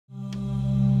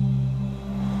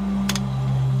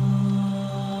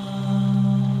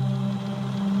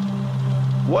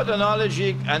What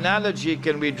analogy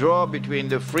can we draw between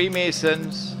the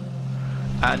Freemasons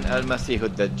and Al-Masih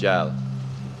Dajjal?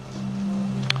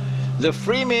 The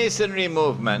Freemasonry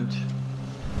movement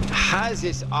has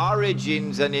its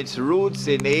origins and its roots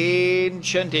in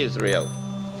ancient Israel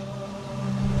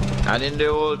and in the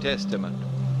Old Testament.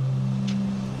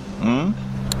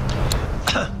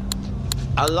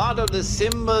 A lot of the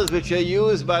symbols which are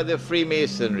used by the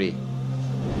Freemasonry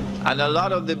and a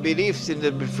lot of the beliefs in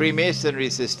the Freemasonry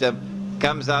system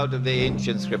comes out of the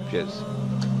ancient scriptures,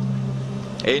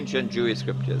 ancient Jewish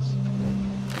scriptures.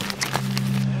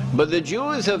 But the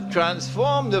Jews have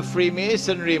transformed the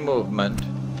Freemasonry movement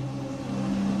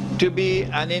to be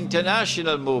an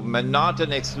international movement, not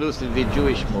an exclusively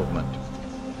Jewish movement.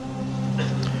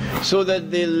 So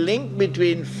that the link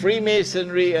between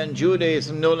Freemasonry and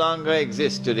Judaism no longer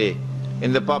exists today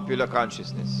in the popular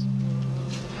consciousness.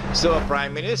 So a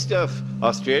Prime Minister of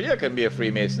Australia can be a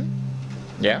Freemason,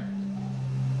 yeah?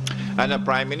 And a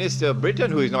Prime Minister of Britain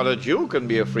who is not a Jew can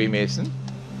be a Freemason.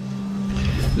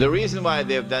 The reason why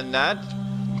they've done that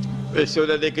is so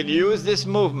that they could use this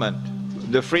movement,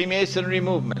 the Freemasonry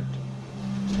movement,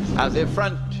 as a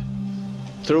front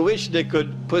through which they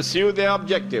could pursue their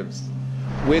objectives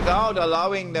without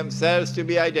allowing themselves to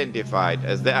be identified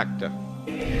as the actor.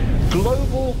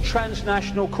 Global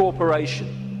transnational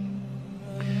corporation.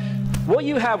 What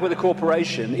you have with a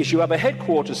corporation is you have a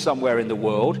headquarters somewhere in the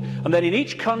world, and then in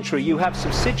each country you have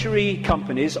subsidiary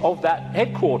companies of that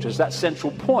headquarters, that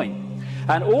central point.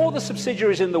 And all the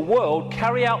subsidiaries in the world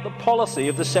carry out the policy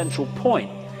of the central point.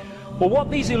 Well,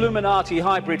 what these Illuminati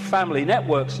hybrid family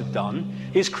networks have done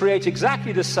is create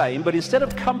exactly the same, but instead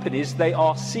of companies, they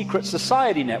are secret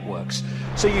society networks.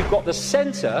 So you've got the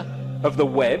center of the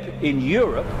web in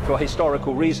Europe for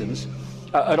historical reasons,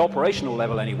 at operational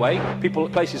level anyway. People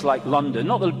at places like London,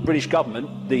 not the British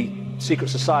government, the secret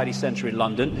society center in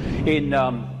London. In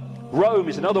Rome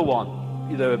is another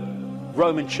one, the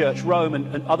Roman Church, Rome,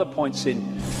 and other points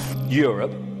in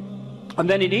Europe. And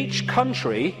then in each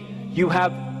country, you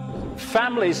have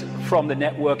families from the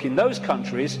network in those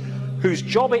countries whose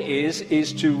job it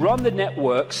is to run the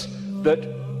networks that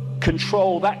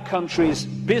control that country's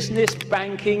business,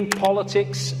 banking,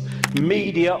 politics,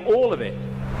 media, all of it.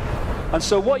 And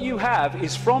so what you have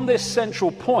is from this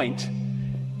central point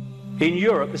in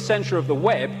Europe, the center of the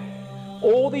web,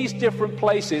 all these different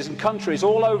places and countries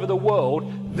all over the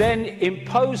world then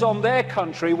impose on their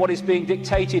country what is being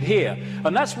dictated here.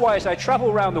 And that's why as I travel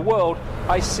around the world,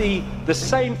 I see the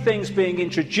same things being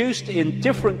introduced in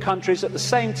different countries at the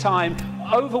same time,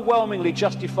 overwhelmingly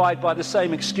justified by the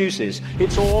same excuses.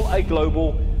 It's all a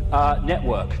global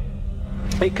network.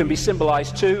 It can be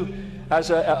symbolized too as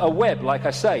a web, like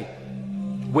I say,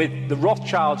 with the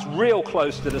Rothschilds real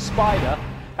close to the spider,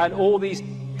 and all these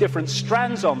different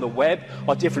strands on the web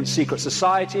are different secret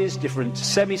societies, different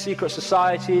semi-secret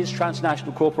societies,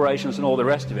 transnational corporations, and all the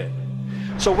rest of it.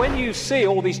 So when you see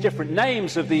all these different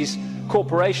names of these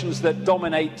corporations that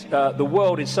dominate the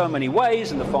world in so many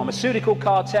ways, and the pharmaceutical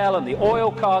cartel and the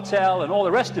oil cartel and all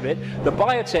the rest of it, the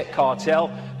biotech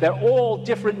cartel, they're all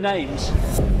different names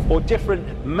or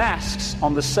different masks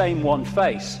on the same one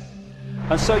face.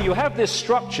 And so you have this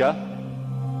structure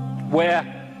where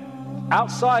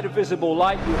outside of visible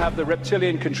light you have the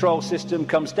reptilian control system,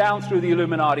 comes down through the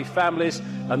Illuminati families,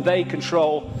 and they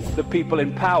control the people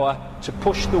in power to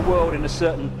push the world in a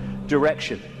certain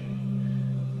direction.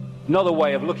 Another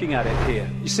way of looking at it here.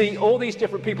 You see, all these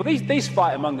different people, these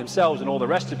fight among themselves and all the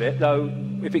rest of it, though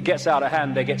if it gets out of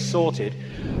hand, they get sorted.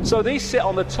 So these sit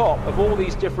on the top of all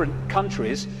these different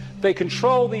countries. They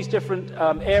control these different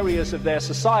areas of their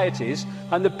societies,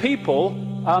 and the people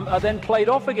are then played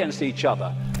off against each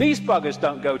other. These buggers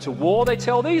don't go to war, they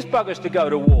tell these buggers to go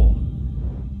to war.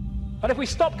 And if we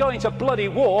stop going to bloody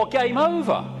war, game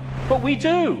over. But we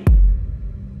do.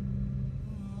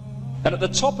 And at the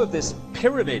top of this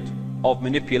pyramid of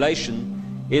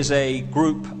manipulation is a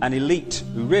group, an elite,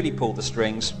 who really pull the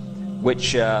strings,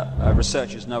 which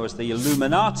researchers know as the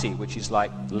Illuminati, which is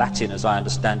like Latin, as I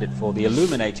understand it, for the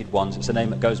illuminated ones. It's a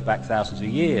name that goes back thousands of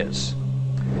years.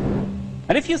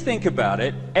 And if you think about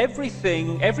it, every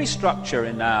structure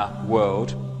in our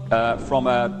world, from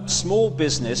a small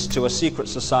business to a secret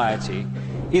society,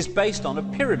 is based on a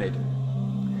pyramid.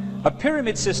 A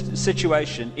pyramid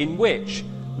situation in which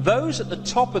those at the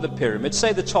top of the pyramid,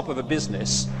 say the top of a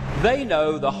business, they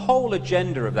know the whole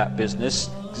agenda of that business,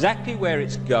 exactly where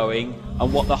it's going,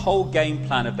 and what the whole game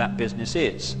plan of that business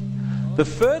is. The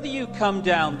further you come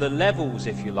down the levels,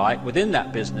 if you like, within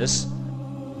that business,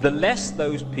 the less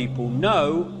those people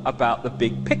know about the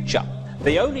big picture.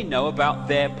 They only know about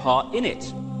their part in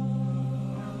it.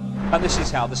 And this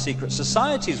is how the secret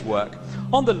societies work.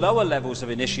 On the lower levels of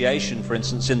initiation, for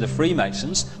instance, in the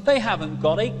Freemasons, they haven't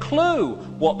got a clue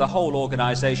what the whole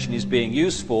organization is being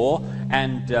used for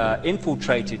and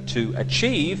infiltrated to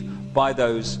achieve by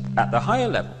those at the higher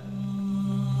level.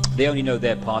 They only know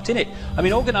their part in it. I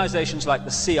mean, organizations like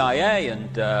the CIA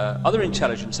and other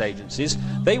intelligence agencies,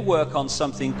 they work on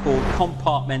something called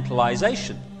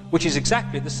compartmentalization, which is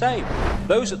exactly the same.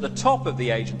 Those at the top of the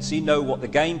agency know what the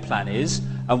game plan is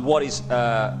and what is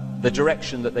the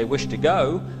direction that they wish to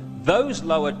go. Those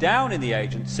lower down in the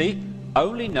agency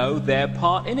only know their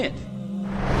part in it.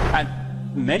 And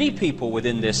many people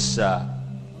within this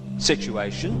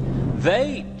situation,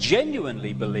 they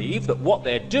genuinely believe that what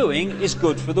they're doing is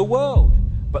good for the world,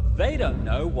 but they don't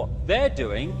know what they're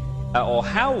doing or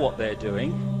how what they're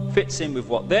doing fits in with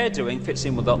what they're doing, fits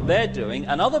in with what they're doing,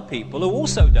 and other people who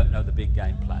also don't know the big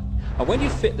game plan. And when you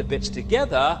fit the bits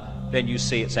together, then you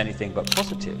see it's anything but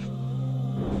positive.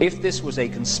 If this was a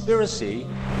conspiracy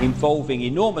involving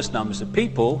enormous numbers of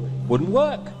people, it wouldn't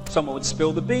work. Someone would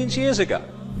spill the beans years ago.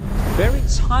 Very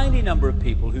tiny number of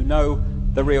people who know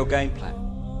the real game plan.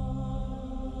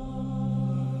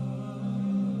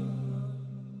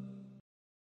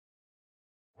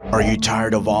 Are you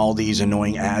tired of all these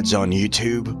annoying ads on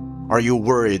YouTube? Are you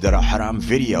worried that a haram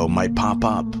video might pop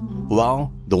up?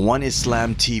 Well, the One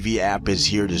Islam TV app is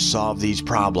here to solve these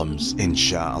problems,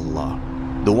 inshallah.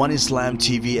 The One Islam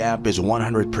TV app is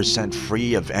 100%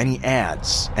 free of any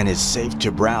ads and is safe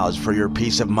to browse for your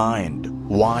peace of mind.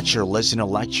 Watch or listen to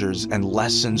lectures and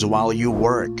lessons while you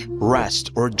work,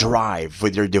 rest, or drive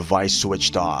with your device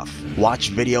switched off.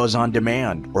 Watch videos on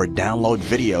demand or download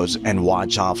videos and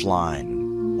watch offline.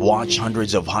 Watch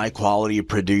hundreds of high-quality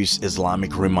produced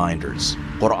Islamic reminders,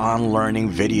 Quran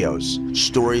learning videos,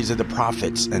 stories of the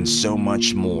prophets, and so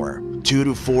much more. 2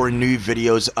 to 4 new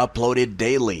videos uploaded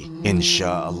daily,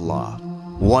 inshallah.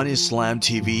 One Islam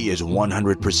TV is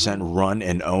 100% run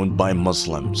and owned by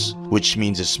Muslims, which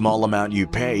means a small amount you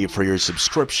pay for your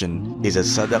subscription is a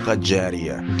Sadaqah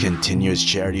Jariyah, continuous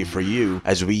charity for you,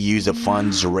 as we use the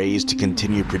funds raised to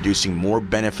continue producing more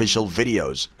beneficial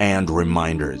videos and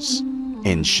reminders,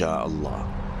 inshallah.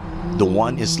 The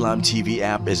One Islam TV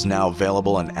app is now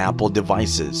available on Apple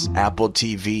devices, Apple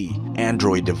TV,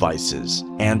 Android devices,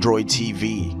 Android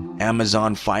TV,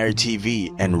 Amazon Fire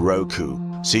TV, and Roku,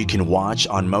 so you can watch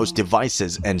on most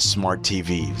devices and smart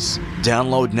TVs.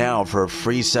 Download now for a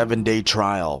free 7-day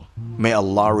trial. May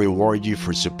Allah reward you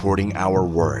for supporting our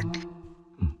work.